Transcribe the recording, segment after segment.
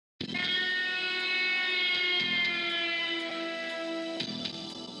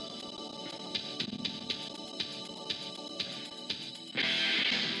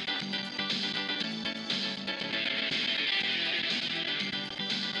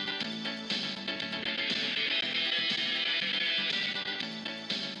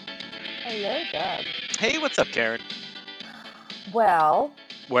Hello, Doug. Hey, what's up, Karen? Well,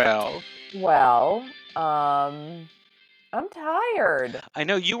 Well, well, um, I'm tired. I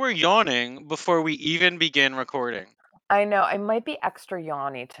know you were yawning before we even began recording. I know I might be extra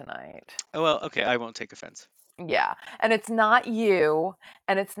yawny tonight. Oh, well, okay, I won't take offense. Yeah, and it's not you,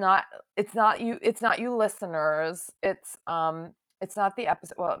 and it's not you listeners. It's not the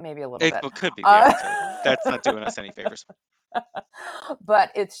episode. Well, maybe a little It bit. could be the Uh, episode. That's not doing us any favors.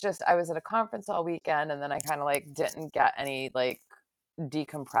 but it's just I was at a conference all weekend, and then I kind of like didn't get any like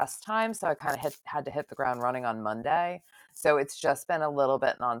decompress time, so I kind of had to hit the ground running on Monday. So it's just been a little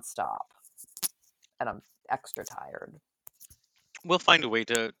bit nonstop, and I'm extra tired. We'll find a way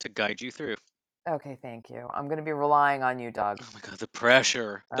to guide you through. Okay, thank you. I'm going to be relying on you, Doug. Oh my God, the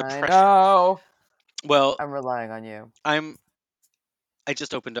pressure. The I pressure. know. Well, I'm relying on you. I'm. I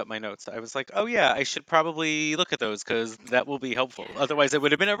just opened up my notes. I was like, oh yeah, I should probably look at those because that will be helpful. Otherwise, it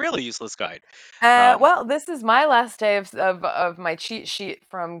would have been a really useless guide. Um, Well, this is my last day of my cheat sheet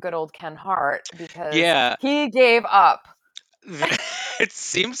from good old Ken Hart because yeah, he gave up. it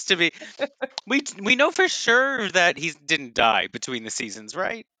seems to be. We know for sure that he didn't die between the seasons,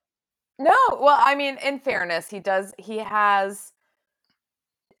 right? No, well, I mean, in fairness, he has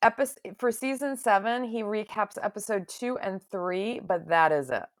episode for season 7, he recaps episode 2 and 3, but that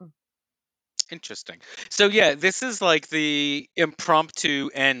is it. Interesting. So yeah, this is like the impromptu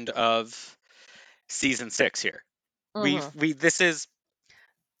end of season 6 here. Mhm. We this is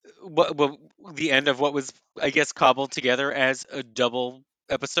what the end of what was, I guess, cobbled together as a double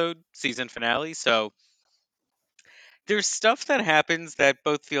episode season finale. So there's stuff that happens that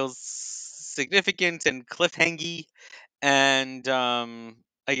both feels significant and cliffhangy, and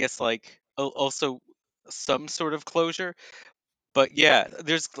I guess like also some sort of closure. But yeah,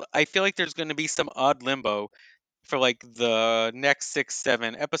 I feel like there's going to be some odd limbo for like the next 6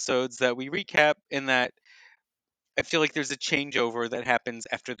 7 episodes that we recap, in that I feel like there's a changeover that happens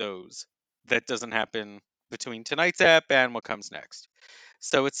after those that doesn't happen between tonight's app and what comes next.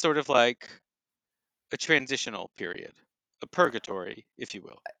 So it's sort of like a transitional period, a purgatory, if you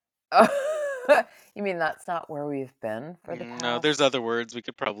will. You mean that's not where we've been for the No, there's past? other words we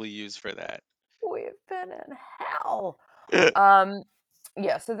could probably use for that. We've been in hell. Um,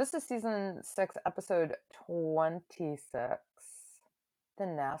 yeah, so this is season 6, episode 26. The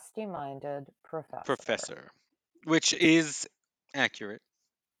Nasty Minded Professor. Professor, which is accurate.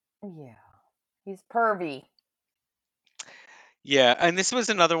 Yeah, he's pervy. Yeah, and this was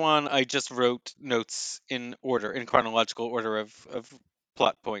another one I just wrote notes in order, in chronological order of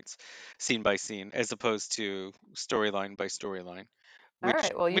plot points, scene by scene, as opposed to storyline by storyline, All which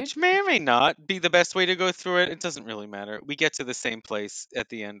right, well, you. which may or may not be the best way to go through it. It doesn't really matter. We get to the same place at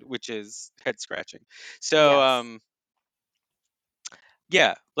the end, which is head scratching. So Yes.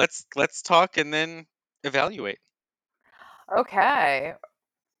 yeah, let's talk and then evaluate. Okay.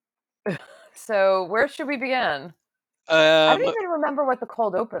 So, where should we begin? I don't Um, even remember what the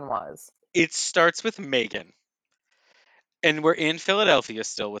cold open was. it starts with Megan. And we're in Philadelphia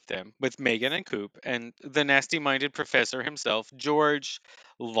still with them, with Megan and Coop, and the nasty-minded professor himself, George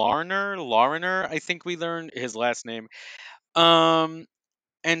Larner, I think we learned his last name. Um,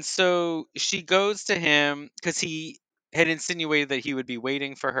 and so she goes to him because he had insinuated that he would be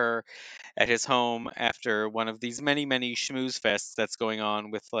waiting for her at his home after one of these many, many schmooze fests that's going on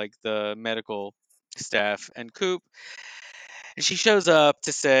with like the medical staff and Coop. And she shows up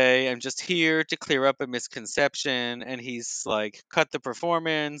to say, I'm just here to clear up a misconception. And he's like, cut the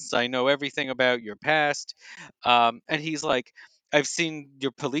performance. I know everything about your past. And he's like, I've seen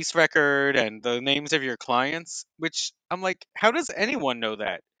your police record and the names of your clients, which I'm like, how does anyone know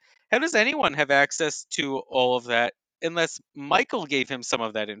that? How does anyone have access to all of that unless Michael gave him some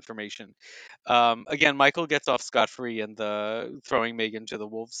of that information? Again, Michael gets off scot free in the throwing Megan to the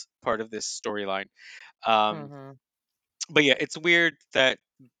wolves part of this storyline. Um, Mhm. but yeah, it's weird that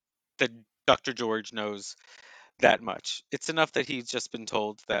Dr. George knows that much. It's enough that he's just been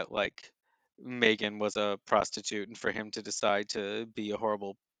told that like Megan was a prostitute, and for him to decide to be a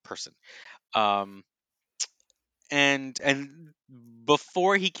horrible person. Um, and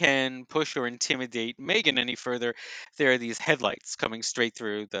before he can push or intimidate Megan any further, there are these headlights coming straight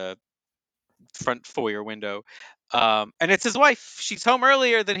through the front foyer window. And it's his wife. She's home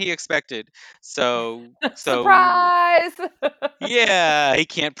earlier than he expected. So Surprise! yeah, he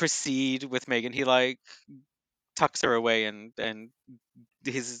can't proceed with Megan. He like tucks her away, and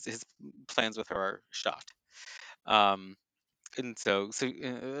his plans with her are shot. Um, and so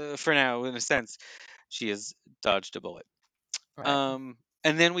for now, in a sense, she has dodged a bullet. Right. Um,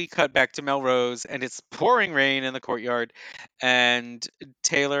 And then we cut back to Melrose, and it's pouring rain in the courtyard, and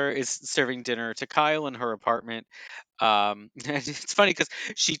Taylor is serving dinner to Kyle in her apartment. And it's funny because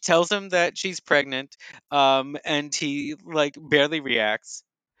she tells him that she's pregnant, and he like barely reacts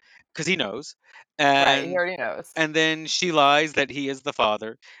because he knows, Right, he and already knows. then she lies that he is the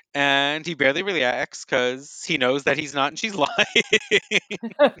father, and he barely reacts because he knows that he's not, and she's lying.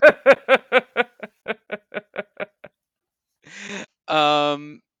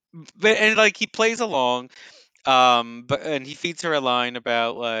 um, but and like he plays along, but and he feeds her a line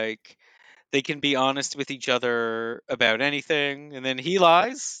about like they can be honest with each other about anything, and then he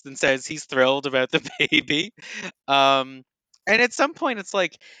lies and says he's thrilled about the baby. Um, and at some point, it's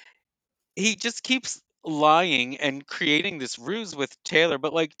like he just keeps lying and creating this ruse with Taylor,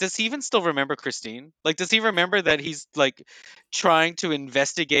 but like does he even still remember Christine? Like does he remember that he's like trying to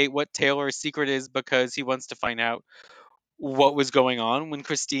investigate what Taylor's secret is because he wants to find out what was going on when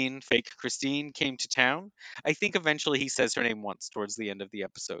fake Christine came to town? I think eventually he says her name once towards the end of the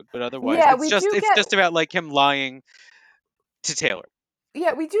episode, but otherwise Yeah, we do it's get just about like him lying to Taylor.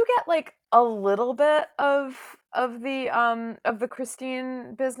 yeah, we do get like a little bit of the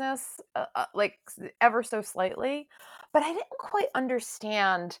Christine business, like ever so slightly, but I didn't quite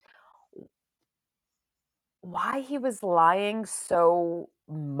understand why he was lying so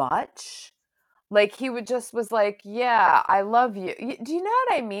much. Like he would just was like, "Yeah, I love you." Do you know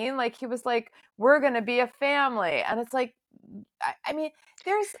what I mean? Like he was like, "We're gonna be a family," and it's like, I mean,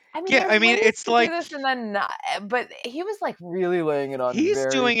 Yeah, there's I mean ways it's to do like this, and then not. But he was like really laying it on he's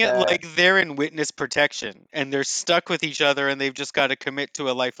very doing it thick. like they're in witness protection and they're stuck with each other and they've just got to commit to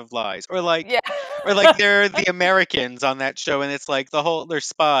a life of lies. Yeah. Or like they're the Americans on that show and it's like they're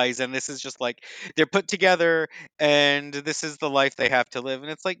spies and this is just like they're put together and this is the life they have to live,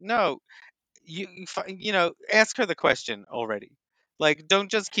 and it's like no, ask her the question already. Like don't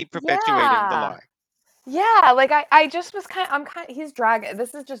just keep perpetuating the Yeah. lie. Yeah, like I just was I'm kind he's dragging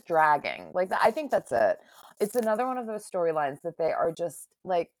this is just dragging. Like I think that's it. It's another one of those storylines that they are just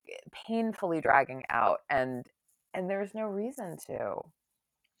like painfully dragging out and there's no reason to.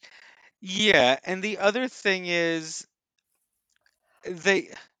 Yeah, and the other thing is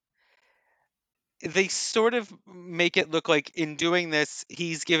they they sort of make it look like in doing this,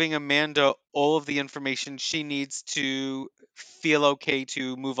 he's giving Amanda all of the information she needs to feel okay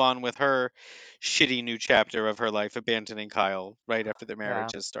to move on with her shitty new chapter of her life, abandoning Kyle right after their marriage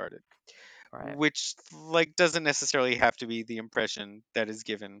Yeah, has started. right. Which like doesn't necessarily have to be the impression that is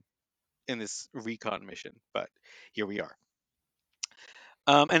given in this recon mission, but here we are.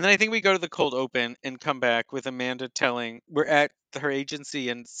 And then I think we go to the cold open and come back with Amanda telling we're at her agency,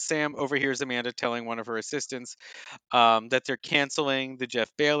 and Sam overhears Amanda telling one of her assistants that they're canceling the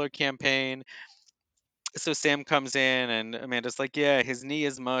Jeff Baylor campaign. So Sam comes in, and Amanda's like, "Yeah, his knee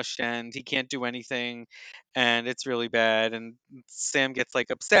is mush, and he can't do anything, and it's really bad." And Sam gets like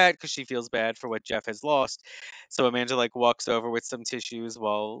upset because she feels bad for what Jeff has lost. So Amanda like walks over with some tissues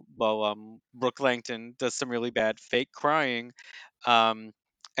while Brooke Langton does some really bad fake crying. Um,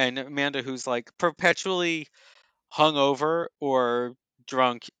 and Amanda, who's like perpetually hungover or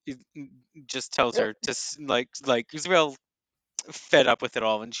drunk, just tells her to like is real fed up with it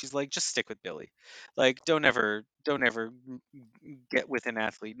all, and she's like, just stick with Billy. Like don't ever get with an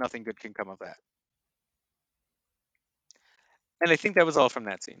athlete. Nothing good can come of that. And I think that was all from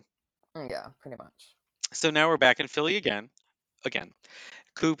that scene. Yeah, pretty much. So now we're back in Philly again.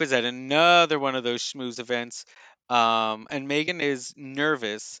 Coop is at another one of those schmooze events, and Megan is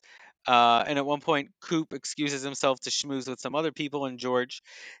nervous. And at one point, Coop excuses himself to schmooze with some other people, and George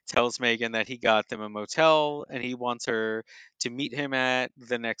tells Megan that he got them a motel and he wants her to meet him at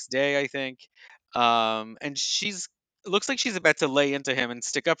the next day, I think. And she's looks like she's about to lay into him and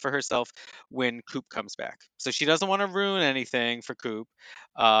stick up for herself when Coop comes back. So she doesn't want to ruin anything for Coop.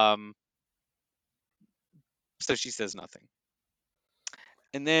 Um, so she says nothing.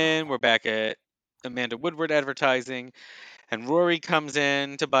 And then we're back at Amanda Woodward advertising, and Rory comes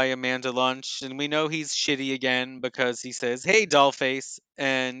in to buy Amanda lunch, and we know he's shitty again because he says, "Hey, dollface,"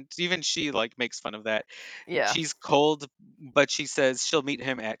 and even she like makes fun of that. Yeah. She's cold, but she says she'll meet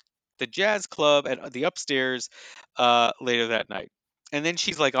him at the jazz club at the upstairs later that night. And then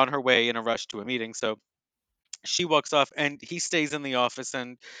she's like on her way in a rush to a meeting, so she walks off, and he stays in the office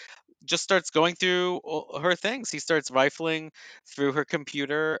and just starts going through her things. He starts rifling through her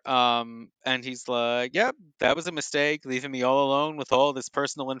computer, and he's like, "Yep, that was a mistake, leaving me all alone with all this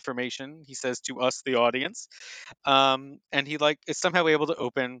personal information." He says to us, the audience, and he like is somehow able to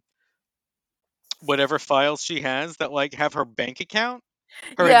open whatever files she has that like have her bank account,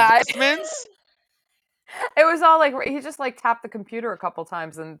 her Yeah, investments. It was all like he just like tapped the computer a couple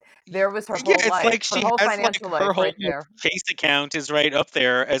times, and there was Yeah, it's like her she whole has like financial her life whole right there. Chase account is right up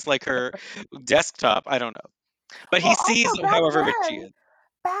there as like her desktop. I don't know. But he Well, sees also back however rich she then, is.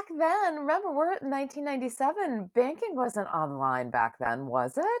 remember we're in 1997. Banking wasn't online back then,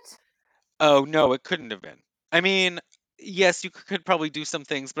 was it? Oh no, it couldn't have been. I mean, yes, you could probably do some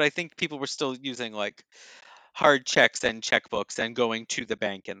things, but I think people were still using like hard checks and checkbooks and going to the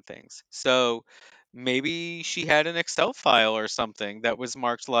bank and things. So maybe she had an Excel file or something that was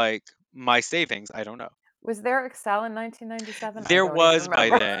marked like my savings. I don't know. Was there Excel in 1997? I There don't even was by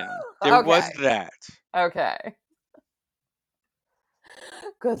remember. then. There was Okay. that. Okay.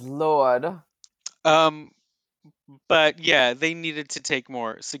 Good Lord. Um, but yeah, they needed to take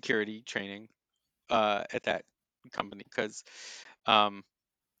more security training at that company because um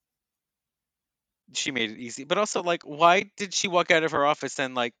she made it easy. But also, like, why did she walk out of her office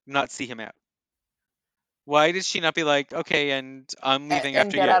and like not see him out? Why did she not be like, okay, and I'm leaving And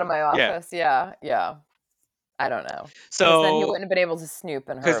after get out you? of my Yeah. office. Yeah. Yeah. I don't know. Because then he So, wouldn't have been able to snoop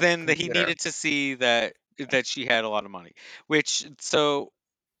in because her then he computer. needed to see that she had a lot of money, which so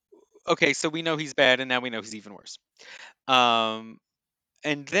okay, so we know he's bad, and now we know he's even worse. Um,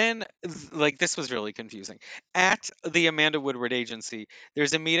 and then like this was really confusing. At the Amanda Woodward agency,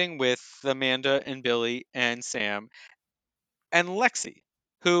 there's a meeting with Amanda and Billy and Sam and Lexi,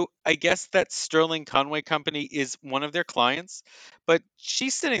 who I guess that Sterling Conway company is one of their clients, but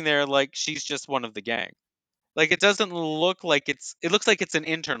she's sitting there like she's just one of the gang. Like it doesn't look like it looks like it's an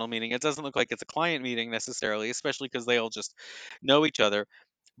internal meeting. It doesn't look like it's a client meeting necessarily, especially because they all just know each other.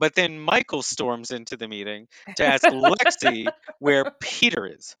 But then Michael storms into the meeting to ask Lexi where Peter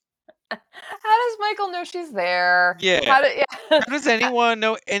is. How does Michael know she's there? Yeah. How did yeah. How does anyone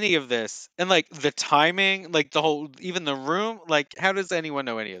know any of this? And like the timing, like the whole, even the room, like how does anyone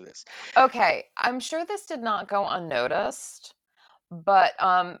know any of this? Okay, I'm sure this did not go unnoticed, but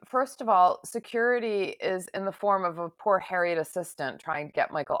first of all, security is in the form of a poor Harriet assistant trying to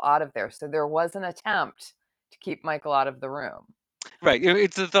get Michael out of there. So there was an attempt to keep Michael out of the room. Right.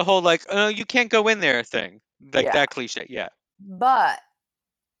 It's the whole like, oh, you can't go in there thing. Like Yeah. that cliche. Yeah. But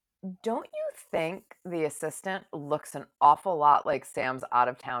don't you think the assistant looks an awful lot like Sam's out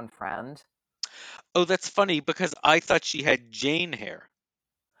of town friend? Oh, that's funny because I thought she had Jane hair.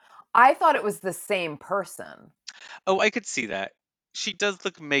 I thought it was the same person. Oh, I could see that. She does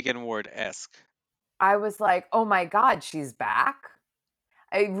look Megan Ward-esque. I was like, "Oh my god, she's back?"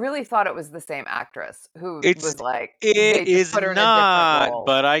 I really thought it was the same actress who It's was like it they just is put her in a different not, role.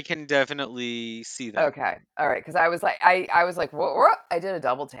 but I can definitely see that. Okay. All right, because I was like I was like, "What?" I did a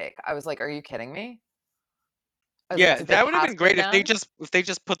double take. I was like, "Are you kidding me?" I was like, Yeah, "Did they that would have been cast her great again?" if they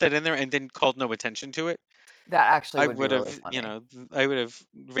just put that in there and then called no attention to it. That actually I would be would really have, funny. I would have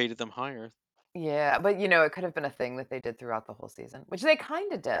rated them higher. Yeah, but it could have been a thing that they did throughout the whole season, which they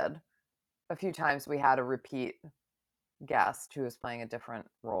kind of did. A few times we had a repeat guest who was playing a different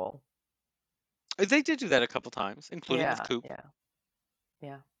role. They did do that a couple times, including with Yeah, Coop. yeah,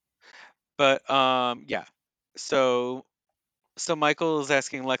 yeah. But yeah. So Michael is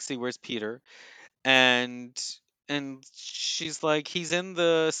asking Lexi where's Peter, and she's like he's in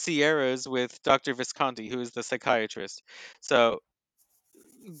the Sierras with Dr. Visconti, who is the psychiatrist. So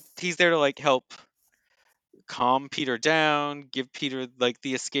he's there to like help calm Peter down, give Peter like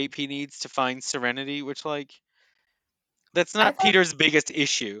the escape he needs to find serenity, which like that's I not thought Peter's biggest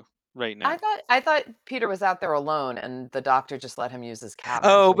issue right now. I thought Peter was out there alone and the doctor just let him use his cabin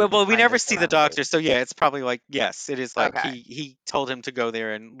Oh, so he but could well, we find never his see the serenity. doctor, so yeah, it's probably like yes, it is like Okay. he told him to go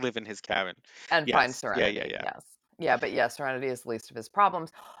there and live in his cabin. And find Yes, yeah, yeah, serenity. yeah. Yes. Yeah, but yeah, serenity is the least of his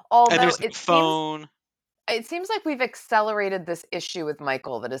problems. And Although there's no phone. it seems like we've accelerated this issue with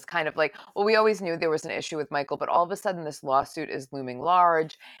Michael that is kind of like, well, we always knew there was an issue with Michael, but all of a sudden this lawsuit is looming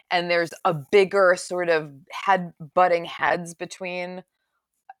large and there's a bigger sort of head butting heads between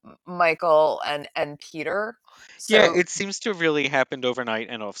Michael and Peter. Yeah, So it seems to have really happened overnight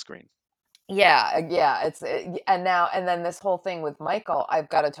and off screen. yeah, yeah, and now and then this whole thing with Michael, I've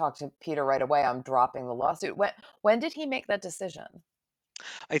got to talk to Peter right away. I'm dropping the lawsuit. When did he make that decision?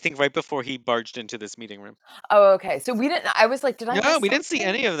 I think right before he barged into this meeting room. Oh, okay. So we didn't I was like, did I No, miss we didn't see something?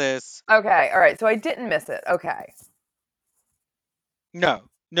 any of this. Okay. All right. So I didn't miss it. Okay. No,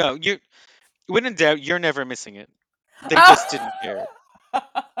 no, you when in doubt, you're never missing it. They just didn't care.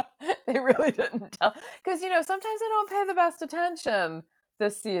 They really didn't tell because sometimes I don't pay the best attention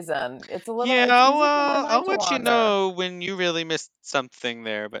this season. Yeah, It's easy for my I'll mind to let you wander. know when you really missed something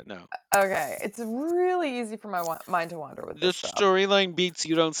there, but no. Okay, it's really easy for my mind to wander with The this stuff. storyline beats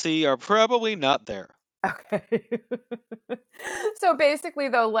you don't see are probably not there. Okay. So basically,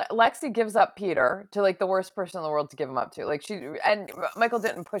 though, Lexi gives up Peter to like the worst person in the world to give him up to. Like she and Michael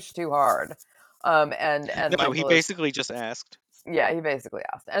didn't push too hard, and No, he Michael is basically just asked. yeah, he basically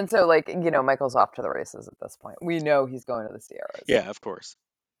asked, and so like Michael's off to the races at this point. We know he's going to the Sierras. Yeah, of course.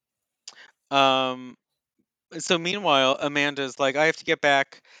 Um, so meanwhile, Amanda's like, I have to get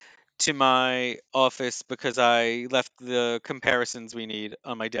back to my office because I left the comparisons we need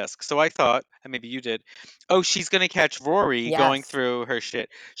on my desk. So I thought, and maybe you did, oh, she's going to catch Rory going Yes, through her shit.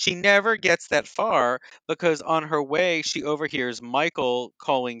 She never gets that far because on her way, she overhears Michael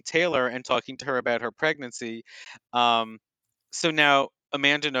calling Taylor and talking to her about her pregnancy. Um, so now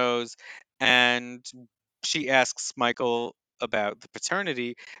Amanda knows, and she asks Michael about the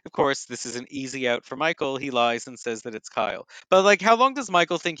paternity. Of course, this is an easy out for Michael. He lies and says that it's Kyle. But like, how long does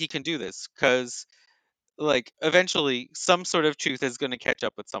Michael think he can do this? Because like, eventually, some sort of truth is going to catch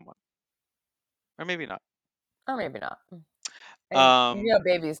up with someone, or maybe not. or maybe not. And Um,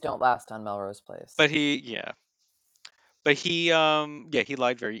 babies don't last on Melrose Place. but yeah, he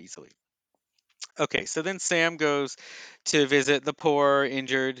lied very easily. Okay, so then Sam goes to visit the poor,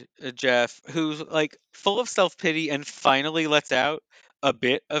 injured Jeff, who's like full of self pity and finally lets out a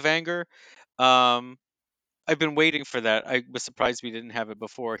bit of anger. Um, I've been waiting for that. I was surprised we didn't have it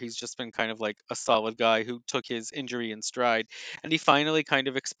before. He's just been kind of like a solid guy who took his injury in stride, and he finally kind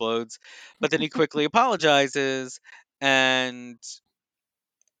of explodes, but then he quickly apologizes, and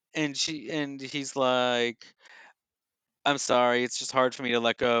he's like, I'm sorry, it's just hard for me to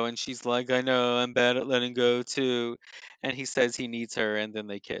let go. And she's like, I know, I'm bad at letting go too. And he says he needs her, and then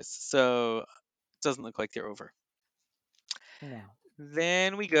they kiss. So it doesn't look like they're over. No.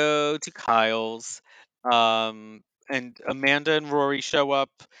 Then we go to Kyle's. And Amanda and Rory show up.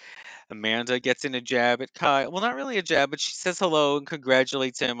 Amanda gets in a jab at Kyle. Well, not really a jab, but she says hello and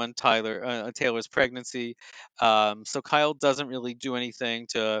congratulates him on on Taylor's pregnancy. So Kyle doesn't really do anything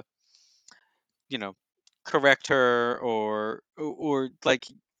to, you know, correct her or like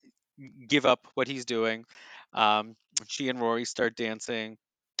give up what he's doing. Um, she and Rory start dancing.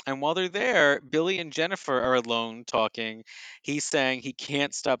 And while they're there, Billy and Jennifer are alone talking. He's saying he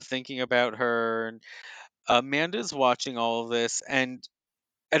can't stop thinking about her. And Amanda's watching all of this. And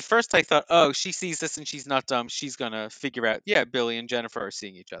at first I thought, oh, she sees this and she's not dumb. She's going to figure out, yeah, Billy and Jennifer are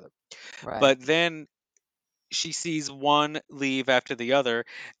seeing each other. Right. But then she sees one leave after the other,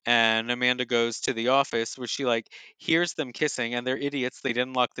 and Amanda goes to the office where she like hears them kissing, and they're idiots, they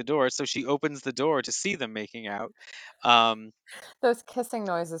didn't lock the door, so she opens the door to see them making out. um Those kissing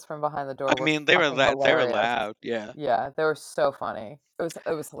noises from behind the door I were mean, fucking they were hilarious. loud, yeah. Yeah, they were so funny.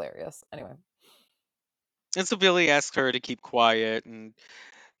 It was hilarious. Anyway. And so Billy asks her to keep quiet, and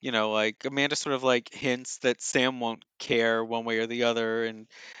like Amanda sort of like hints that Sam won't care one way or the other, and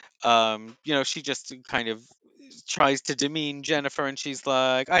she just kind of tries to demean Jennifer, and she's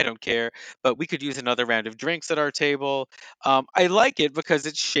like, I don't care, but we could use another round of drinks at our table. I like it because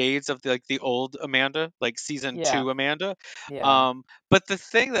it's shades of the old Amanda, like season Yeah. two Amanda. Yeah. But the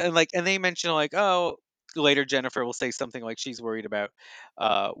thing that and they mention like, oh, later Jennifer will say something like she's worried about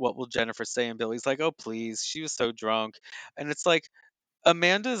what will Jennifer say, and Billy's like, oh please, she was so drunk, and it's like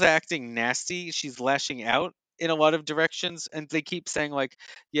Amanda's acting nasty. She's lashing out in a lot of directions, and they keep saying like,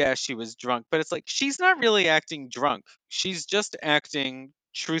 "Yeah, she was drunk," but it's like she's not really acting drunk. She's just acting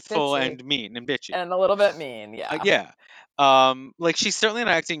truthful Bitchy. and mean and bitchy. And a little bit mean, yeah. Yeah, like she's certainly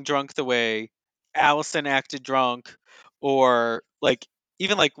not acting drunk the way Allison acted drunk, or like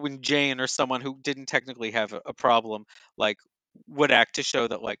even like when Jane or someone who didn't technically have a problem like would act to show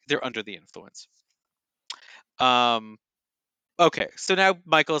that like they're under the influence. Um, Okay, so now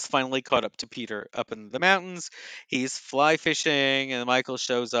Michael is finally caught up to Peter up in the mountains. He's fly fishing, and Michael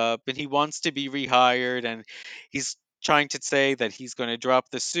shows up, and he wants to be rehired, and he's trying to say that he's going to drop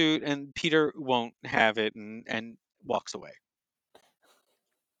the suit, and Peter won't have it and walks away.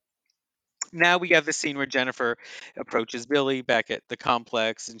 Now we have the scene where Jennifer approaches Billy back at the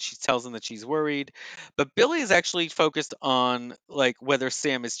complex, and she tells him that she's worried, but Billy is actually focused on like whether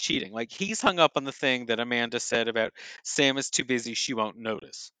Sam is cheating. Like he's hung up on the thing that Amanda said about Sam is too busy, she won't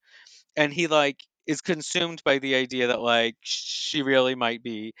notice, and he like is consumed by the idea that like she really might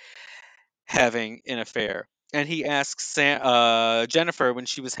be having an affair. And he asks Jennifer when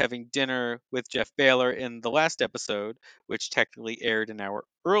she was having dinner with Jeff Baylor in the last episode, which technically aired an hour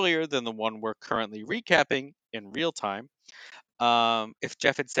earlier than the one we're currently recapping in real time, if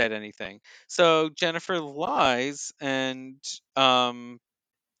Jeff had said anything. So Jennifer lies, and um,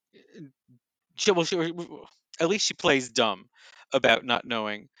 she at least she plays dumb about not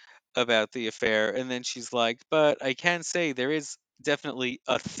knowing about the affair, and then she's like, but I can say there is definitely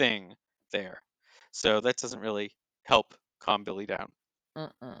a thing there. So that doesn't really help calm Billy down.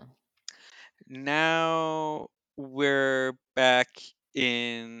 Mm-mm. Now we're back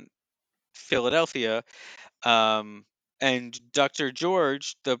in Philadelphia, um, and Dr.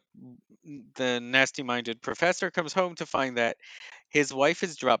 George, the nasty-minded professor, comes home to find that his wife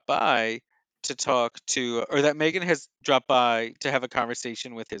has dropped by to talk to, or that Megan has dropped by to have a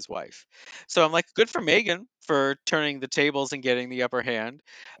conversation with his wife. So I'm like, good for Megan for turning the tables and getting the upper hand.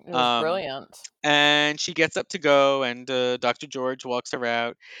 It was Um, brilliant. and she gets up to go, and Dr. George walks her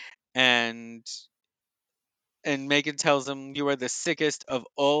out, and Megan tells him, "You are the sickest of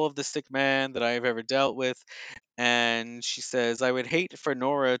all of the sick men that I have ever dealt with." And she says, "I would hate for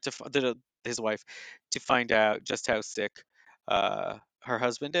Nora his wife, to find out just how sick her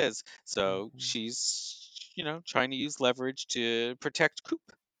husband is." So Mhm. she's, trying to use leverage to protect Coop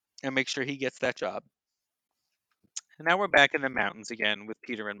and make sure he gets that job. And now we're back in the mountains again with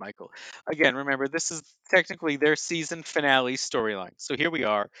Peter and Michael. Again, remember, this is technically their season finale storyline. So here we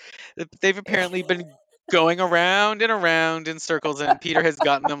are. They've apparently been going around and around in circles, and Peter has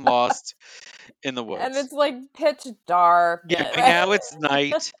gotten them lost in the And woods. it's like pitch dark Yeah, by now it's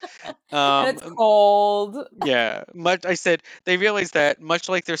night. and it's Um, cold. yeah, much I said they realized that much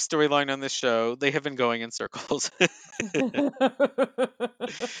like their storyline on this show, they have been going in circles.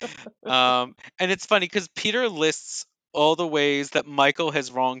 And it's funny because Peter lists all the ways that Michael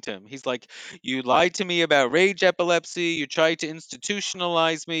has wronged him. He's like, "You lied to me about rage epilepsy. You tried to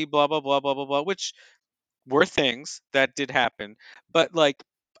institutionalize me. Blah blah blah blah blah blah," which were things that did happen. But like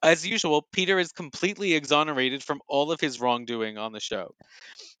as usual, Peter is completely exonerated from all of his wrongdoing on the show.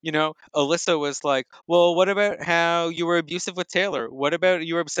 Alyssa was like, "Well, what about how you were abusive with Taylor? What about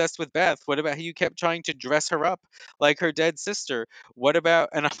you were obsessed with Beth? What about how you kept trying to dress her up like her dead sister? What about,"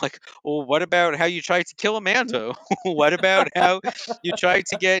 and I'm like, "Well, what about how you tried to kill Amanda? What about how you tried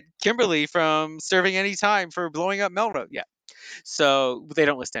to get Kimberly from serving any time for blowing up Melrose?" Yeah. So they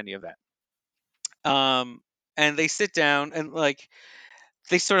don't list any of that. Um, and they sit down and like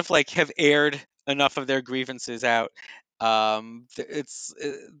they sort of like have aired enough of their grievances out. It's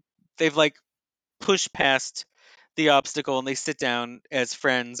they've like push past the obstacle and they sit down as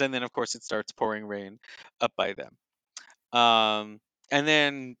friends, and then of course it starts pouring rain up by them. And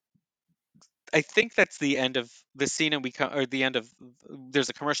then I think that's the end of the scene, and we come, or the end of, there's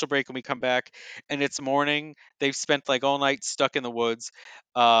a commercial break and we come back and it's morning. They've spent like all night stuck in the woods.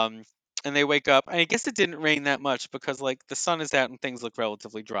 um and they wake up, and I guess it didn't rain that much because like the sun is out and things look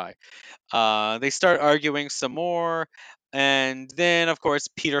relatively dry. They start arguing some more, and then, of course,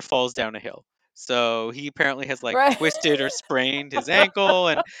 Peter falls down a hill. So he apparently has like Right. twisted or sprained his ankle,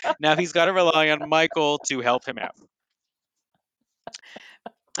 and now he's got to rely on Michael to help him out.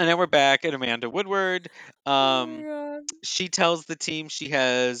 And then we're back at Amanda Woodward. Oh Um, my god. she tells the team she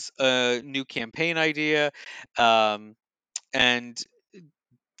has a new campaign idea, um, and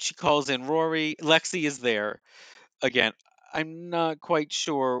she calls in Rory. Lexi is there again. I'm not quite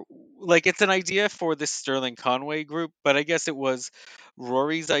sure. Like, it's an idea for this Sterling Conway group, but I guess it was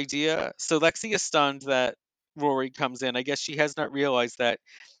Rory's idea. So Lexi is stunned that Rory comes in. I guess she has not realized that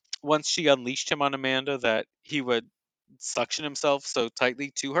once she unleashed him on Amanda, that he would suction himself so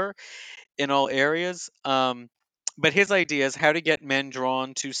tightly to her in all areas. But his idea is how to get men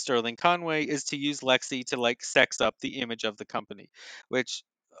drawn to Sterling Conway is to use Lexi to like sex up the image of the company, which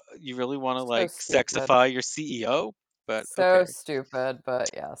you really want to So like stupid. sexify your CEO, but So okay. stupid, but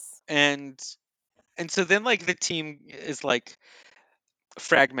yes. And so then like the team is like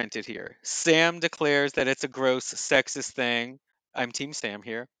fragmented here. Sam declares that it's a gross sexist thing. I'm team Sam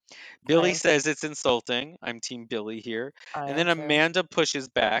here. I Billy am too. says it's insulting. I'm team Billy here. I And am then too. Amanda pushes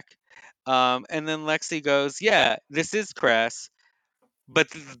back. And then Lexi goes, "Yeah, this is crass,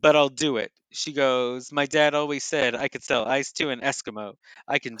 but I'll do it." She goes, "My dad always said I could sell ice to an Eskimo.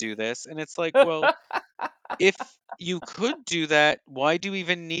 I can do this." And it's like, well, if you could do that, why do you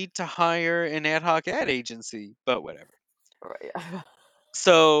even need to hire an ad hoc ad agency? But whatever. Right.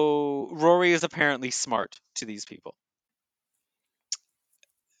 So Rory is apparently smart to these people.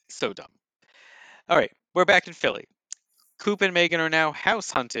 So dumb. All right, we're back in Philly. Coop and Megan are now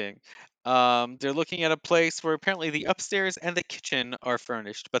house hunting. They're looking at a place where apparently the upstairs and the kitchen are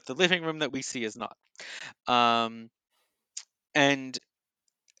furnished, but the living room that we see is not. Um, and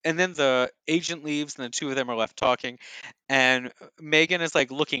and then the agent leaves, and the two of them are left talking. And Megan is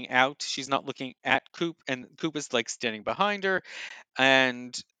like looking out; she's not looking at Coop, and Coop is like standing behind her.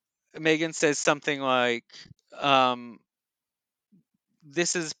 And Megan says something like, um,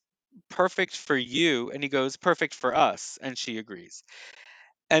 "This is perfect for you," and he goes, "Perfect for us," and she agrees.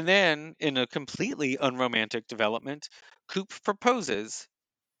 And then, in a completely unromantic development, Coop proposes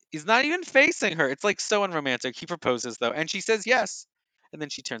He's not even facing her. It's like so unromantic. He proposes though, and she says yes. And then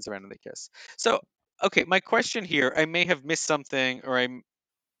she turns around and they kiss. So, okay, my question here, I may have missed something or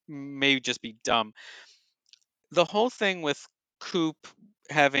may just be dumb. The whole thing with Coop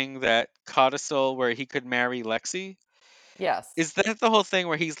having that codicil where he could marry Lexi, Yes. is that the whole thing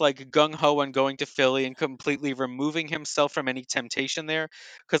where he's like gung ho on going to Philly and completely removing himself from any temptation there?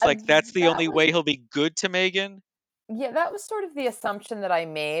 Because like that's the That only was way he'll be good to Megan. Yeah, that was sort of the assumption that I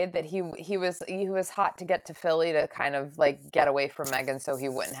made, that he was hot to get to Philly to kind of like get away from Megan so he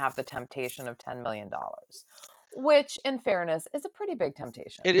wouldn't have the temptation of $10 million, which in fairness is a pretty big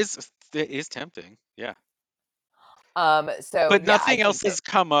temptation. It is tempting, yeah. So But yeah, I nothing else think that has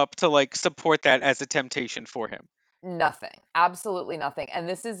come up to like support that as a temptation for him. nothing, absolutely nothing. And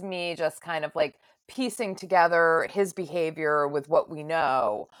this is me just kind of like piecing together his behavior with what we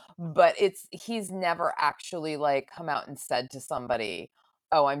know, but he's never actually like come out and said to somebody,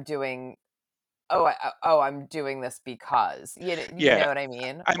 "Oh, I'm doing I'm doing this because," you Yeah. know what I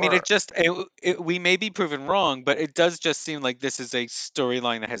mean? I mean, Or we may be proven wrong, but it does just seem like this is a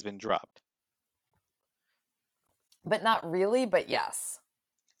storyline that has been dropped. but not really, but yes.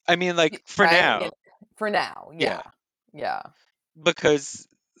 I mean, like for Right? now, For now, yeah, yeah. Yeah. because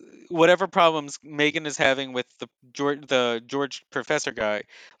whatever problems Megan is having with the George professor guy,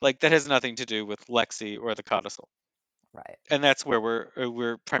 like that has nothing to do with Lexi or the codicil, Right. and that's where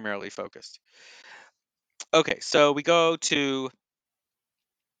we're primarily focused. Okay, so we go to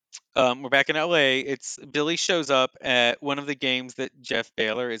we're back in LA. It's Billy shows up at one of the games that Jeff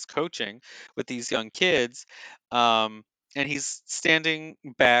Baylor is coaching with these young kids, um, and he's standing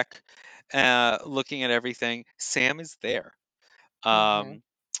back, looking at everything. Sam is there, Mhm. um,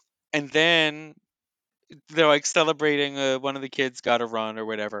 and then they're like celebrating. One of the kids got a run or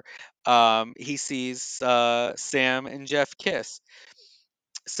whatever. He sees Sam and Jeff kiss,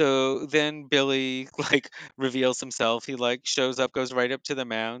 so then Billy like reveals himself. He like shows up, goes right up to the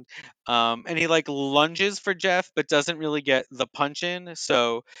mound, and he like lunges for Jeff, but doesn't really get the punch in.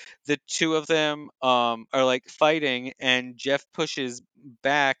 So the two of them are like fighting, and Jeff pushes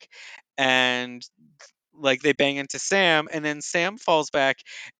back, and like they bang into Sam, and then Sam falls back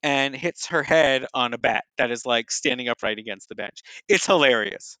and hits her head on a bat that is like standing upright against the bench. It's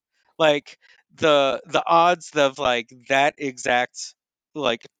hilarious. Like the odds of like that exact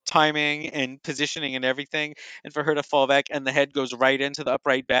like timing and positioning and everything, and for her to fall back and the head goes right into the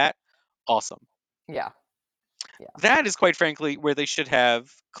upright bat, awesome. Yeah. Yeah. That is quite frankly where they should have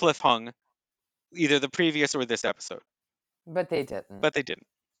cliff hung either the previous or this episode, But they didn't. but they didn't.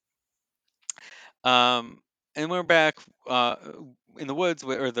 Um, and we're back in the woods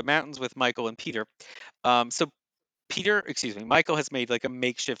or the mountains with Michael and Peter. So Michael has made like a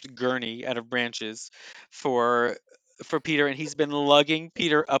makeshift gurney out of branches for Peter, and he's been lugging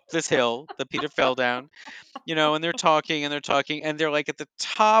Peter up this hill that Peter fell down. And they're talking, and they're like at the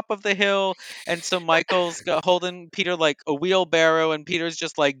top of the hill, and so Michael's holding Peter like a wheelbarrow, and Peter's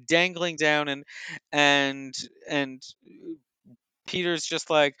just like dangling down, and and Peter's just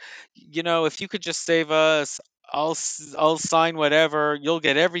like, if you could just save us, I'll sign whatever. You'll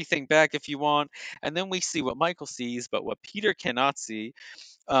get everything back if you want. And then we see what Michael sees, but what Peter cannot see,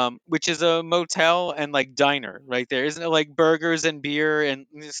 which is a motel and like diner right there. Isn't it like burgers and beer? And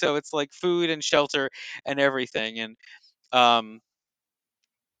so it's like food and shelter and everything. Um,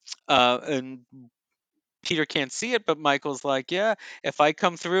 and Peter can't see it, but Michael's like, yeah, if I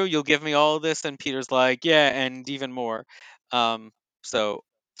come through, you'll give me all of this. And Peter's like, yeah, and even more. Um, so,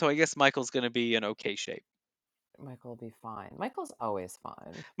 so I guess Michael's going to be in okay shape. Michael will be fine. Michael's always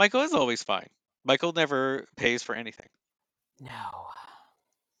fine. Michael is always fine. Michael never pays for anything. No.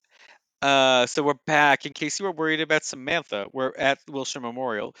 So we're back. In case you were worried about Samantha, we're at Wilshire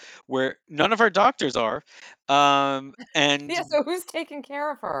Memorial, where none of our doctors are. And Yeah, so who's taking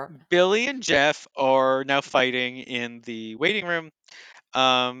care of her? Billy and Jeff are now fighting in the waiting room.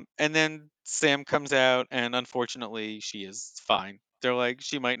 And then Sam comes out, and unfortunately, she is fine. They're like,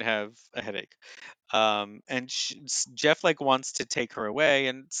 she might have a headache. And Jeff like wants to take her away,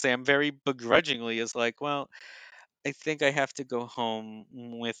 and Sam very begrudgingly is like, well, I think I have to go home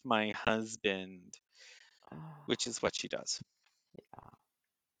with my husband, which is what she does.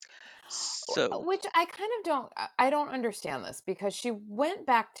 So, Which I kind of don't I don't understand this, because she went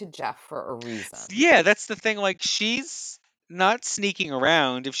back to Jeff for a reason. yeah, that's the thing. Like, she's not sneaking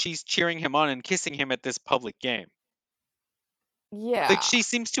around if she's cheering him on and kissing him at this public game. Like, Yeah. she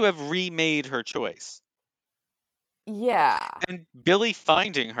seems to have remade her choice. Yeah. And Billy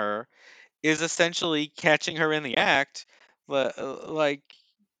finding her is essentially catching her in the act. Like,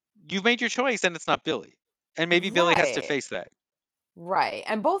 you've made your choice and it's not Billy. And maybe Billy has to Right. face that. Right.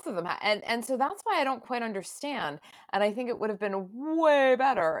 And both of them and so that's why I don't quite understand. And I think it would have been way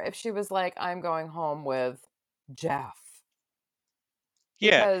better if she was like, I'm going home with Jeff.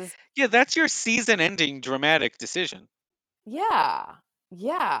 Yeah. Because Yeah, that's your season-ending dramatic decision. yeah.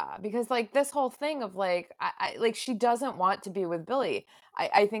 Yeah. Because like this whole thing of like I like she doesn't want to be with Billy.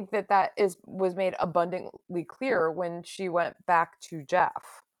 I think that that is was made abundantly clear when she went back to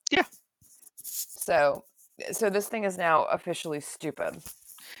Jeff. Yeah. So so this thing is now officially stupid.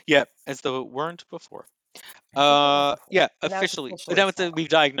 Yeah, as though it weren't before. As if it weren't before. Yeah, But now it's officially. officially Now sour. we've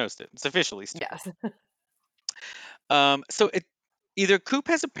diagnosed it. It's officially stupid. Yes. So it either Coop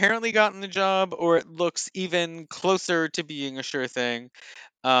has apparently gotten the job, or it looks even closer to being a sure thing.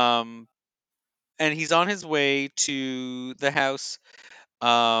 Um, and he's on his way to the house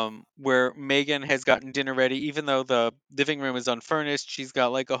where Megan has gotten dinner ready. Even though the living room is unfurnished, she's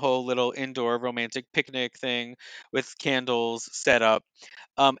got like a whole little indoor romantic picnic thing with candles set up.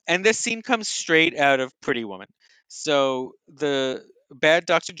 And this scene comes straight out of Pretty Woman. So the bad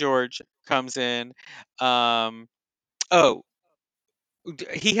Dr. George comes in. Um, oh,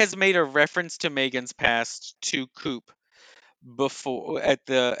 he has made a reference to Megan's past to Coop before at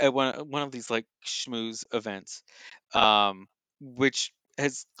one of these like schmooze events, um, which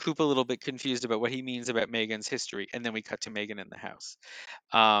has Coop a little bit confused about what he means about Megan's history, and then we cut to Megan in the house.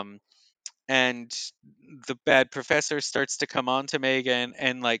 Um, and the bad professor starts to come on to Megan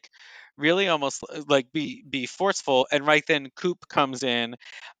and like really almost like be forceful, and right then Coop comes in,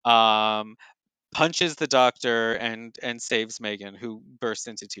 um, punches the doctor and saves Megan, who bursts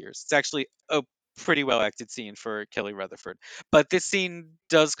into tears. It's actually a pretty well acted scene for Kelly Rutherford. But this scene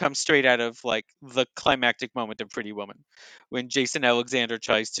does come straight out of like the climactic moment of Pretty Woman, when Jason Alexander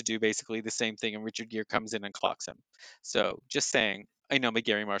tries to do basically the same thing and Richard Gere comes in and clocks him. So just saying, I know my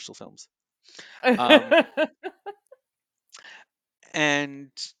Gary Marshall films. Um,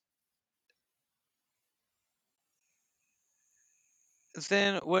 and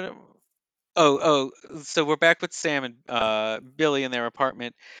then what? So we're back with Sam and Billy in their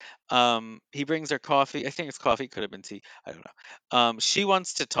apartment. He brings her coffee. I think it's coffee, could have been tea. I don't know. She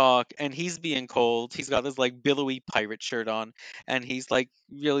wants to talk, and he's being cold. He's got this like billowy pirate shirt on, and he's like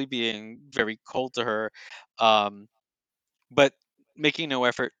really being very cold to her, um, but making no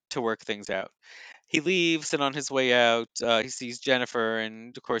effort to work things out. He leaves, and on his way out, he sees Jennifer,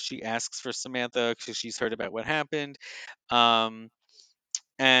 and of course she asks for Samantha because she's heard about what happened. Um,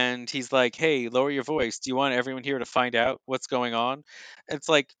 and he's like, "Hey, lower your voice. Do you want everyone here to find out what's going on?" It's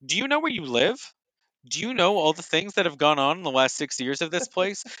like, "Do you know where you live? Do you know all the things that have gone on in the last 6 years of this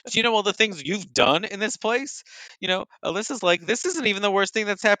place? Do you know all the things you've done in this place?" Alyssa's like, "This isn't even the worst thing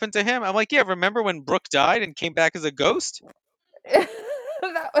that's happened to him." I'm like, "Yeah, remember when Brooke died and came back as a ghost?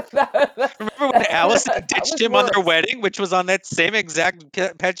 Remember when Allison That ditched was him on their worse. wedding, which was on that same exact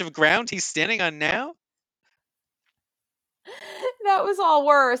patch of ground he's standing on now? That was all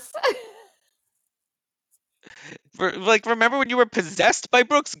worse. Like, remember when you were possessed by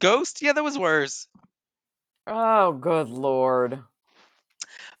Brooke's ghost? Yeah, that was worse." Oh, good Lord.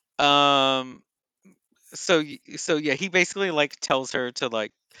 Um, so yeah, he basically like tells her to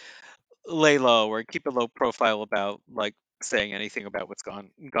like lay low or keep a low profile about like saying anything about what's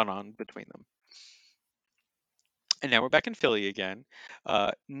gone on between them. And now we're back in Philly again.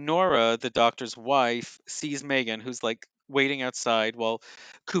 Nora, the doctor's wife, sees Megan, who's like waiting outside while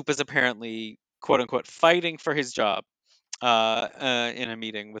Coop is apparently quote unquote fighting for his job in a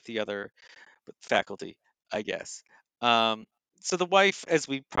meeting with the other faculty, I guess. Um, so the wife, as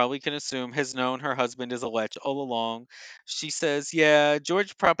we probably can assume, has known her husband is a lech all along. She says, "Yeah,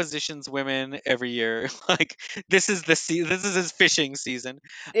 George propositions women every year. Like this is his fishing season."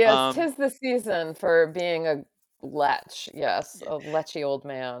 Yes, Um, 'tis the season for being a lech. Yes, a lechy old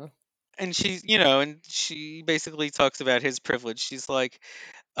man. and she basically talks about his privilege. She's like,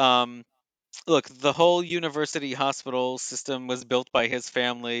 um, look, the whole university hospital system was built by his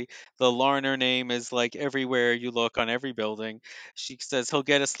family. The Larner name is like everywhere you look on every building. She says he'll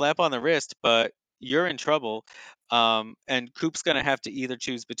get a slap on the wrist, but you're in trouble. And Coop's going to have to either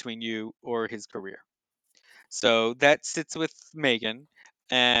choose between you or his career. So that sits with Megan.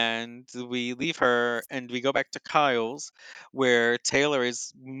 And we leave her and we go back to Kyle's, where Taylor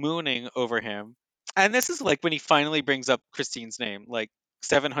is mooning over him. And this is like when he finally brings up Christine's name, like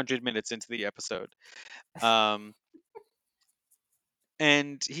 700 minutes into the episode. Um,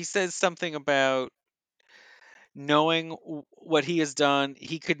 and he says something about knowing what he has done,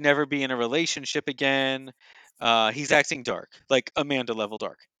 he could never be in a relationship again. He's acting dark, like Amanda level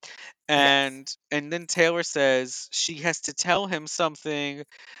dark. Yes. And then Taylor says she has to tell him something,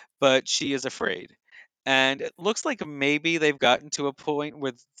 but she is afraid. And it looks like maybe they've gotten to a point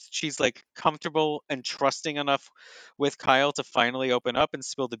where she's like comfortable and trusting enough with Kyle to finally open up and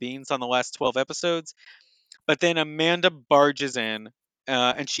spill the beans on the last 12 episodes. But then Amanda barges in,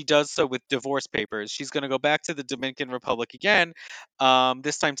 and she does so with divorce papers. She's going to go back to the Dominican Republic again,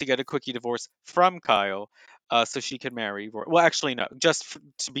 this time to get a quickie divorce from Kyle, so she can marry Well, actually, no, just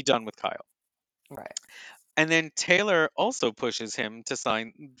to be done with Kyle. Right. And then Taylor also pushes him to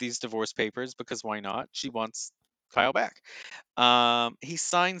sign these divorce papers because why not? She wants Kyle back. He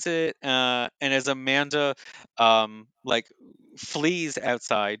signs it, and as Amanda like flees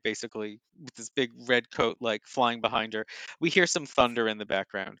outside, basically with this big red coat like flying behind her, we hear some thunder in the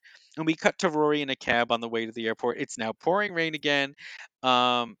background, and we cut to Rory in a cab on the way to the airport. It's now pouring rain again,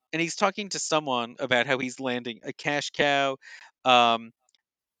 and he's talking to someone about how he's landing a cash cow. Um,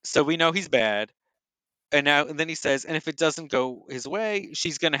 so we know he's bad. And then he says, and if it doesn't go his way,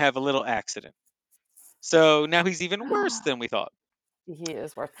 she's gonna have a little accident. So now he's even worse than we thought. He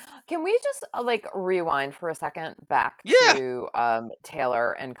is worth. Can we just like rewind for a second back Yeah. to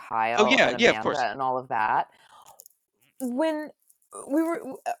Taylor and Oh Kyle yeah, and yeah, of Amanda course. and all of that? When we were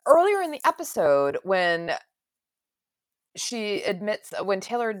earlier in the episode, when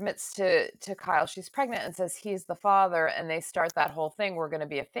Taylor admits to Kyle she's pregnant and says he's the father, and they start that whole thing, we're going to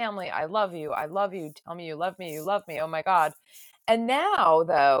be a family, I love you, I love you, tell me you love me, you love me, oh my god. And now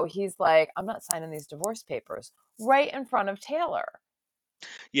though he's like, I'm not signing these divorce papers, right in front of Taylor.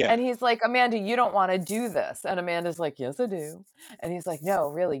 Yeah. And he's like, Amanda, you don't want to do this. And Amanda's like, yes, I do. And he's like, no,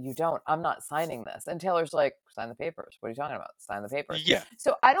 really, you don't. I'm not signing this. And Taylor's like, sign the papers. What are you talking about? Sign the papers. Yeah.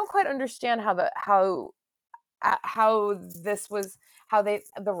 So I don't quite understand how this was, how the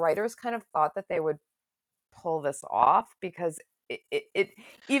writers kind of thought that they would pull this off, because it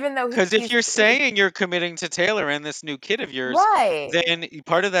even though Because if he's you're he, saying you're committing to Taylor and this new kid of yours, right. then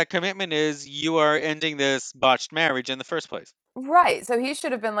part of that commitment is you are ending this botched marriage in the first place. Right, so he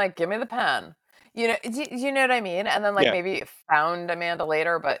should have been like, "Give me the pen." Do you know what I mean? And then, like, Yeah. maybe found Amanda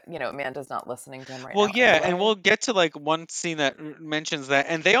later, but, Amanda's not lilistening to him right Well, now yeah, and anyway. we'll get to like one scene that mentions that,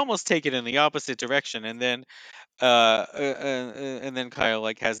 and they almost take it in the opposite direction, and then and then Kyle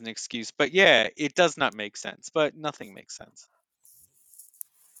like has an excuse. But yeah, it does not make sense. But nothing makes sense.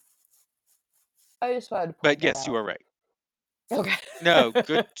 I just wanted to But point that yes, you out. are right. Okay. No,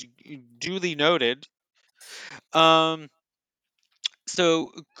 good, duly noted. Um,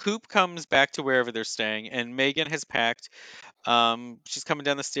 so Coop comes back to wherever they're staying, and Megan has packed. She's coming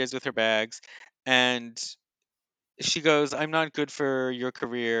down the stairs with her bags, and she goes, "I'm not good for your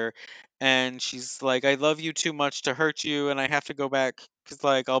career," and she's like, "I love you too much to hurt you, and I have to go back because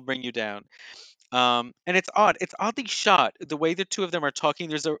like I'll bring you down." And it's odd. It's oddly shot the way the two of them are talking.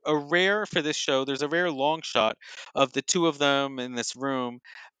 There's a rare for this show. There's a rare long shot of the two of them in this room.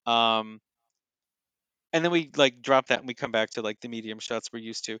 Um, and then we like drop that and we come back to like the medium shots we're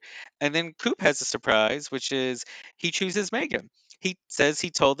used to. And then Coop has a surprise, which is he chooses Megan. He says he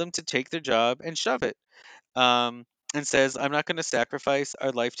told them to take their job and shove it. Um, and says, I'm not going to sacrifice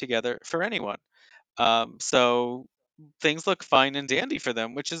our life together for anyone. So things look fine and dandy for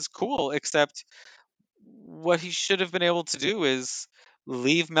them, which is cool, except what he should have been able to do is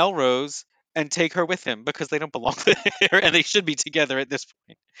leave Melrose and take her with him because they don't belong there and they should be together at this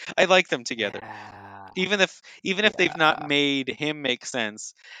point. I like them together. Yeah. Even if they've not Yeah. made him make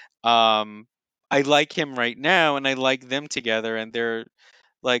sense, um I like him right now and I like them together and they're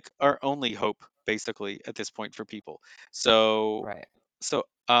like our only hope basically at this point for people. So Right.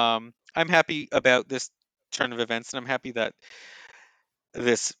 I'm happy about this turn of events and I'm happy that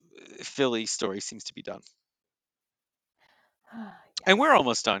this Philly story seems to be done. And we're Yes.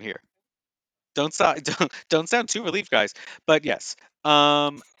 almost done here. Don't sound too relieved, guys. But yes,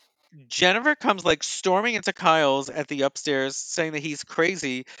 um, Jennifer comes like storming into Kyle's at the upstairs, saying that he's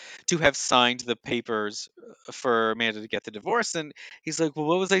crazy to have signed the papers for Amanda to get the divorce. And he's like, "Well,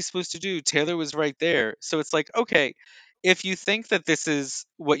 what was I supposed to do? Taylor was right there." So it's like, okay, if you think that this is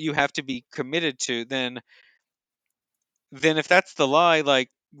what you have to be committed to, then if that's the lie, like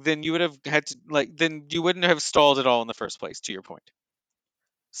then you would have had to like then you wouldn't have stalled at all in the first place. To your point.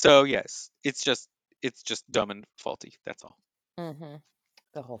 So yes, it's just dumb and faulty. That's all. Mm-hmm.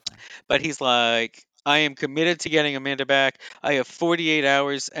 The whole thing. But he's like, I am committed to getting Amanda back. I have 48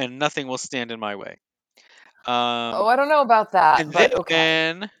 hours and nothing will stand in my way. Oh, Um, I don't know about that, and but okay.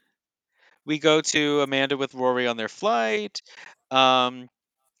 then we go to Amanda with Rory on their flight. Um,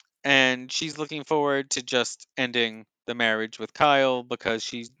 and she's looking forward to just ending the marriage with Kyle because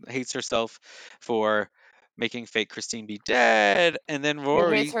she hates herself for making fake Christine be dead, and then She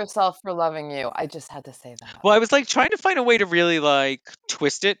hates Rory. herself for loving you. I just had to say that. Well, I was like trying to find a way to really like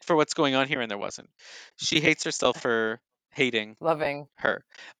twist it for what's going on here, and there wasn't. She hates herself for hating Loving. her.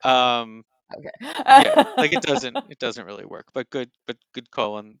 Okay. Um, yeah, like Okay. it doesn't really work. But good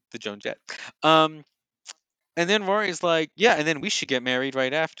call on the Joan Jett. Um, and then Rory's like, yeah, and then we should get married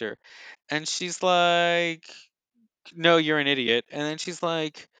right after, and she's like, no, you're an idiot, and then she's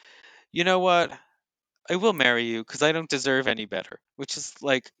like, you know what? I will marry you because I don't deserve any better. Which is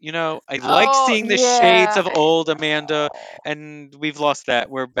like, I like Oh, seeing the shades yeah. of I old Amanda, know. and we've lost that.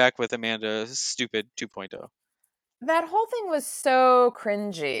 We're back with Amanda Stupid 2.0. That whole thing was so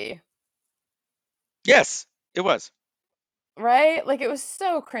cringy, Yes, it was. right? Like, it was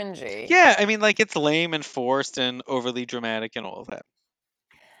so cringy. Yeah, I mean, like, it's lame and forced and overly dramatic and all of that.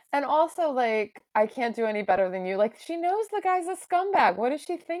 And also, like, I can't do any better than you. Like, she knows the guy's a scumbag. What is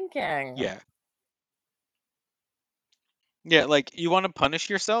she thinking? Yeah. Yeah, like, you want to punish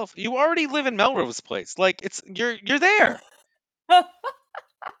yourself? You already live in Melrose Place. Like, you're there.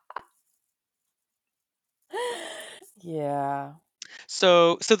 Yeah.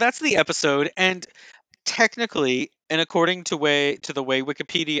 So that's the episode, and technically, and according to the way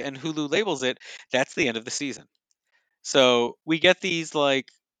Wikipedia and Hulu labels it, that's the end of the season. So we get these like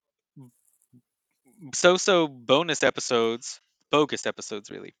so bonus episodes, bogus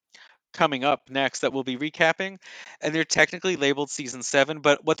episodes really, coming up next that we'll be recapping, and they're technically labeled season 7,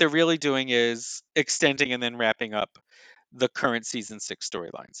 but what they're really doing is extending and then wrapping up the current season 6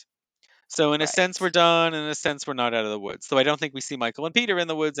 storylines. So in a sense, we're Right. done. In a sense, we're not out of the woods. So I don't think we see Michael and Peter in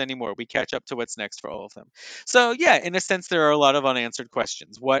the woods anymore. We catch up to what's next for all of them. So yeah, in a sense, there are a lot of unanswered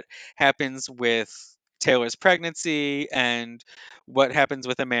questions. What happens with Taylor's pregnancy, and what happens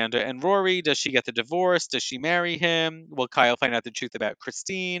with Amanda and Rory? Does she get the divorce? Does she marry him? Will Kyle find out the truth about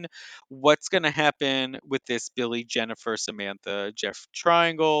Christine? What's going to happen with this Billy, Jennifer, Samantha, Jeff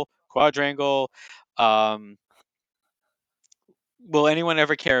triangle, quadrangle? Um, will anyone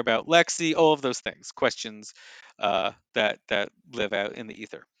ever care about Lexi? All of those things, questions that live out in the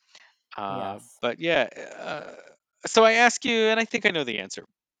ether. Yes. But yeah, so I ask you, and I think I know the answer,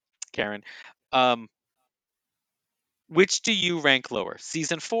 Karen. Um, which do you rank lower,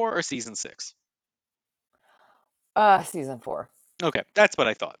 season 4 or season 6? Season 4. Okay, that's what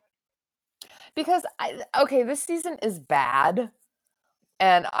I thought. Because okay, this season is bad,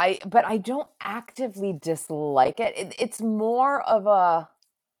 and but I don't actively dislike it. It's more of a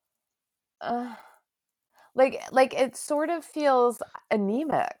uh, like it sort of feels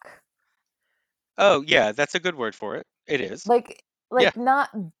anemic. Oh yeah, that's a good word for it. It is. Like Yeah. not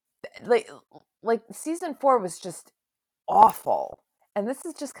like like season 4 was just awful, and this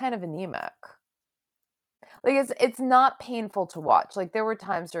is just kind of anemic. Like it's not painful to watch. Like there were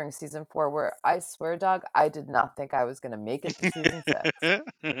times during season 4 where I swear, Doug, I did not think I was going to make it to season 6.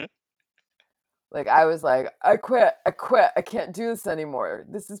 Like I was like, I quit. I quit. I can't do this anymore.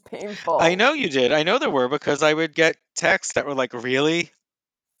 This is I painful. know you did. I know there were because I would get texts that were like, "Really?"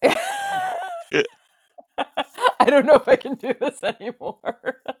 I don't know if I can do this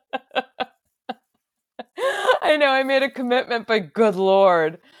anymore. I know I made a commitment, but good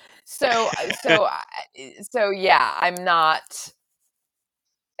lord. So so yeah, I'm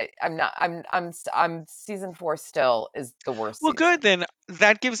season 4 still is the worst Well, good season. then.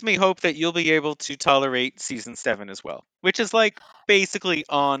 That gives me hope that you'll be able to tolerate season 7 as well, which is like basically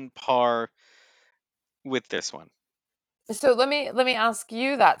on par with this one. So let me ask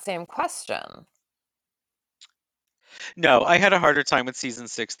you that same question. No, I had a harder time with season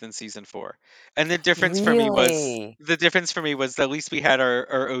 6 than season 4. And Really? the difference for me was at least we had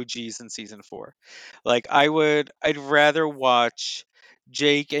our OGs in season 4. Like I'd rather watch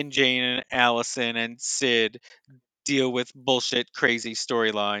Jake and Jane and Allison and Sid deal with bullshit crazy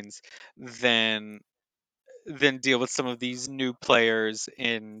storylines than deal with some of these new players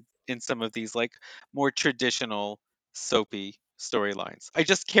in some of these like more traditional soapy storylines. I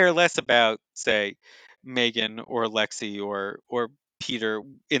just care less about, say, Megan or Lexi or Peter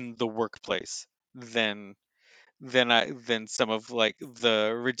in the workplace than than some of like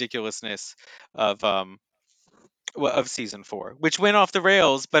the ridiculousness of of season 4, which went off the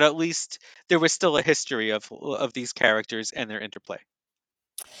rails, but at least there was still a history of these characters and their interplay.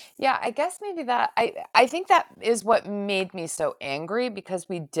 Yeah, I guess maybe that I think that is what made me so angry because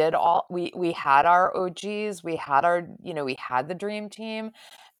we had our OGs, we had our, we had the dream team,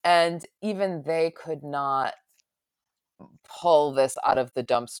 and even they could not pull this out of the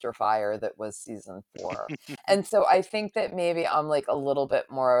dumpster fire that was season 4. And so I think that maybe I'm like a little bit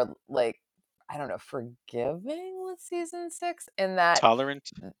more like, I don't know, forgiving with season 6 in that Tolerant.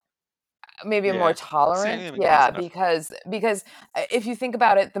 maybe a more Yeah. tolerant, Same, close yeah, enough. because if you think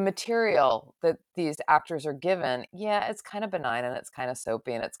about it, the material that these actors are given, yeah, it's kind of benign and it's kind of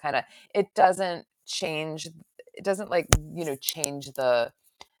soapy and it's kind of it doesn't change, it doesn't like change the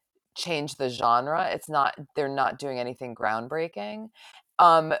genre. It's not, they're not doing anything groundbreaking,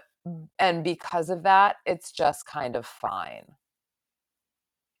 um, and because of that, it's just kind of fine.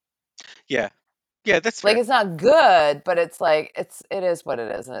 Yeah. Yeah, that's Like fair. it's not good, but it's like it is what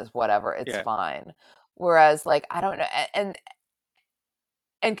it is, and it's whatever. It's Yeah. fine. Whereas, like I don't know,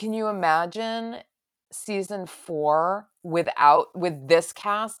 and can you imagine season 4 with this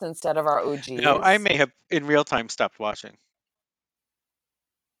cast instead of our Now, I OGs? may have in real time stopped watching.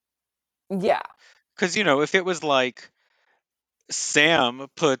 Yeah. Because, if it was like Sam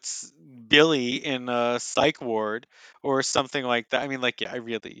puts Billy in a psych ward or something like that, I mean, like, yeah, I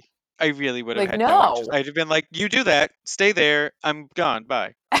really would have Like, had no interest. no. I'd have been like, you do that, stay there, I'm gone,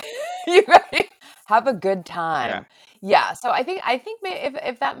 bye. You right? Have a good Yeah. time. Yeah, so I think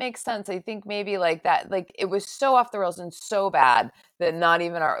if that makes sense, I think maybe like that, like it was so off the rails and so bad that not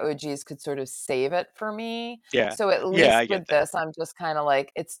even our OGs could sort of save it for me. Yeah. So at Yeah, least I get with that. this, I'm just kind of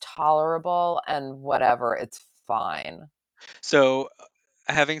like it's tolerable and whatever, it's fine. So,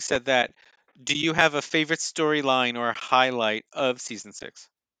 having said that, do you have a favorite storyline or highlight of season 6?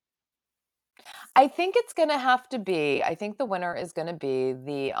 I think it's gonna have to be, I think the winner is gonna be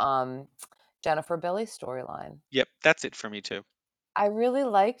the Jennifer Billy storyline. Yep, that's it for me too. I really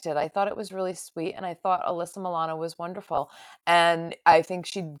liked it. I thought it was really sweet, and I thought Alyssa Milano was wonderful. And I think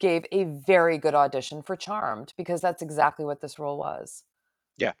she gave a very good audition for Charmed because that's exactly what this role was.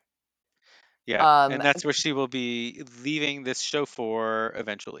 Yeah. Yeah, Um, and that's where she will be leaving this show for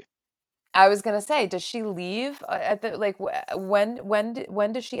eventually. I was gonna say, does she leave at the like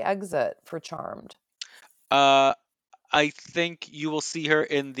when does she exit for Charmed? Uh, I think you will see her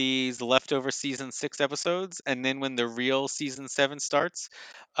in these leftover season 6 episodes, and then when the real season 7 starts,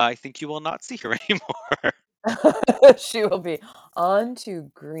 I think you will not see her anymore. She will be on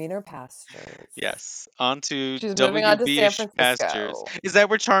to greener pastures. Yes, on to She's moving on to San WB-ish pastures. Francisco. Is that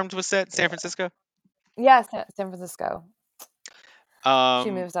where Charmed was set? San Yeah. Francisco? Yeah, San Francisco. She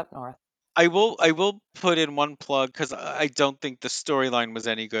Um, moves up north. I will put in one plug because I don't think the storyline was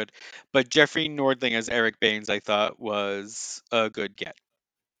any good, but Jeffrey Nordling as Eric Baines I thought was a good get.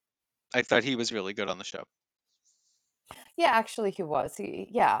 I thought he was really good on the show. Yeah, actually he was.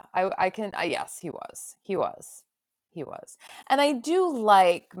 Yeah, I can yes, he was. He was. He was. And I do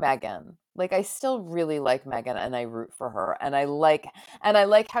like Megan. Like I still really like Megan and I root for her and I like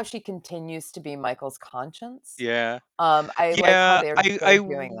how she continues to be Michael's conscience. Yeah. I like how Yeah, they're I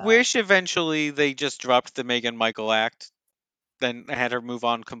doing that. wish eventually they just dropped the Meghan Michael act, then had her move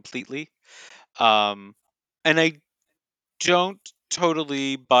on completely. Um, and I don't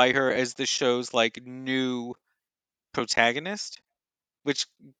totally buy her as the show's like new protagonist, which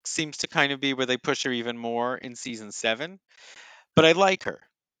seems to kind of be where they push her even more in season 7. But I like her.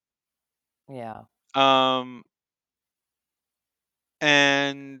 Yeah. Um,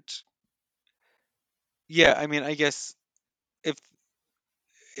 and yeah, I mean, I guess if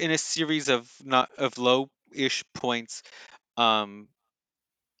in a series of not of low-ish points, um,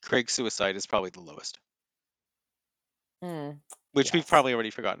 Craig's suicide is probably the lowest, Mm, which we've yes. probably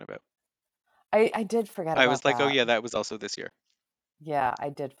already forgotten about. I did forget I was about like, oh that. yeah, that was also this year. Yeah, I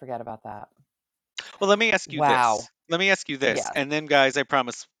did forget about that. Well, let me ask you Wow. this. Let me ask you this, Yes. and then, guys, I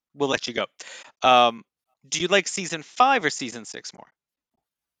promise we'll let you go. Um, do you like season 5 or season 6 more?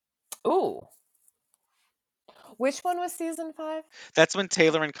 Ooh. Which one was season 5? That's when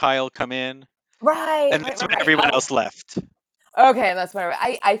Taylor and Kyle come in, Right, and right, that's right, when right. everyone Oh, else left. okay, that's whatever.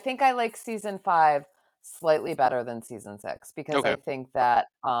 I think I like season 5 slightly better than season 6 because Okay. I think that,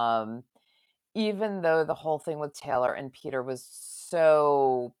 even though the whole thing with Taylor and Peter was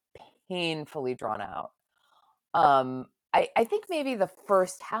so painfully drawn out, I think maybe the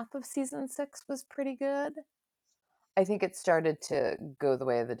first half of season 6 was pretty good. I think it started to go the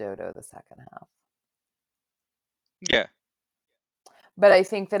way of the dodo the second half. Yeah. But I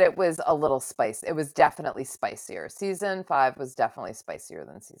think that it was a little spicy. It was definitely spicier. Season 5 was definitely spicier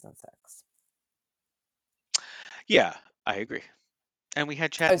than season 6. Yeah, I agree. And we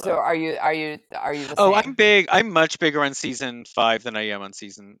had Oh, Chad so Lowe. are you the Oh, I'm same? big. I'm much bigger on season 5 than I am on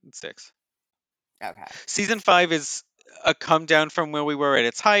season 6. Okay. Season 5 is a come down from where we were at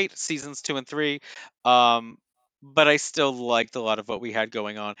its height, seasons 2 and 3. Um, but I still liked a lot of what we had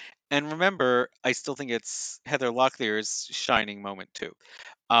going on. And remember, I still think it's Heather Locklear's shining moment too.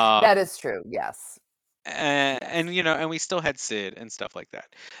 That Um, is true. Yes. and Yes. and we still had Sid and stuff like that.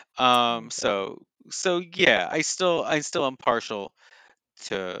 We did. So yeah, I still am partial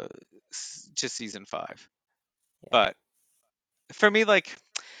to to season 5. Yeah. But for me, like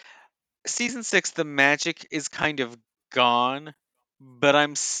season 6, the magic is kind of gone, but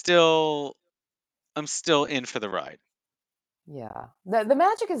I'm still in for the ride. Yeah. The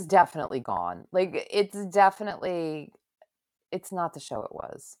magic is definitely gone. Like, it's not the show it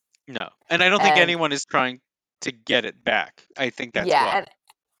was. No, and I don't think And anyone is trying to get it back. I think that's yeah, why.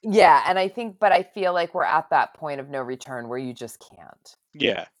 and I feel like we're at that point of no return where you just can't.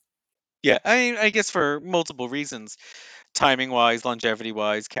 Yeah. Yeah, I mean, I guess for multiple reasons, timing wise, longevity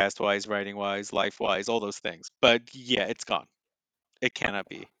wise, cast wise, writing wise, life wise, all those things. But yeah, it's gone. It cannot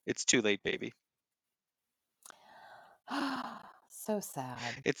be. It's too late, baby. So sad.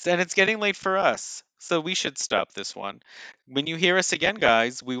 It's getting late for us. So we should stop this one. When you hear us again,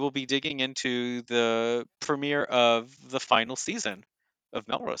 guys, we will be digging into the premiere of the final season of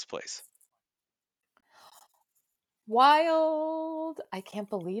Melrose Place. Wild. I can't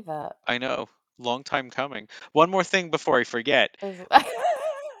believe it. I know, long time coming. One more thing before I forget, Is-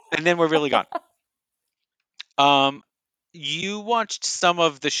 and then we're really gone. Um, you watched some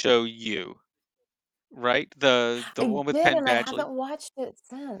of the show You, right? The I one with did, Penn and I Badgley. haven't watched it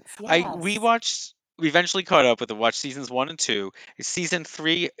since. We Yes. watched. We eventually caught up with it. Watched seasons 1 and 2. Season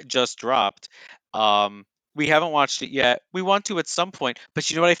 3 just dropped. Um, we haven't watched it yet. We want to at some point. But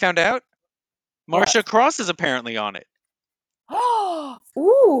you know what I found out? Marsha What? Cross is apparently on it.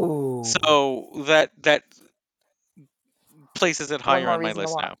 Ooh. So that places it One higher more on my reason to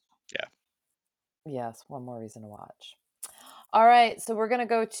list watch. now. Yeah, Yes, one more reason to watch. All right, so we're gonna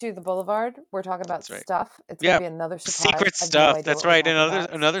go to the Boulevard. We're talking about that's right. stuff. It's gonna Yeah, be another surprise. secret I have no stuff. idea That's what we're right. talking Another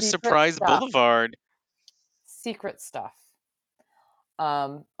about. another Secret surprise stuff. boulevard. Secret stuff.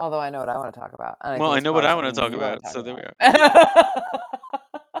 Although I know what I want to talk about, and I Well, think I it's know what probably I want to something talk you want about. to talk So there we are.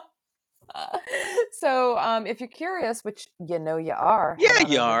 about. So, if you're curious, which you know you are, head Yeah,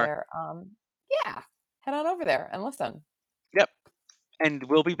 on you over are. there. Yeah, head on over there and listen. Yep. And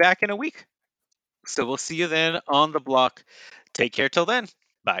we'll be back in a week. So we'll see you then on the block. Take care till then.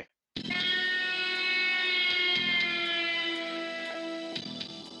 Bye.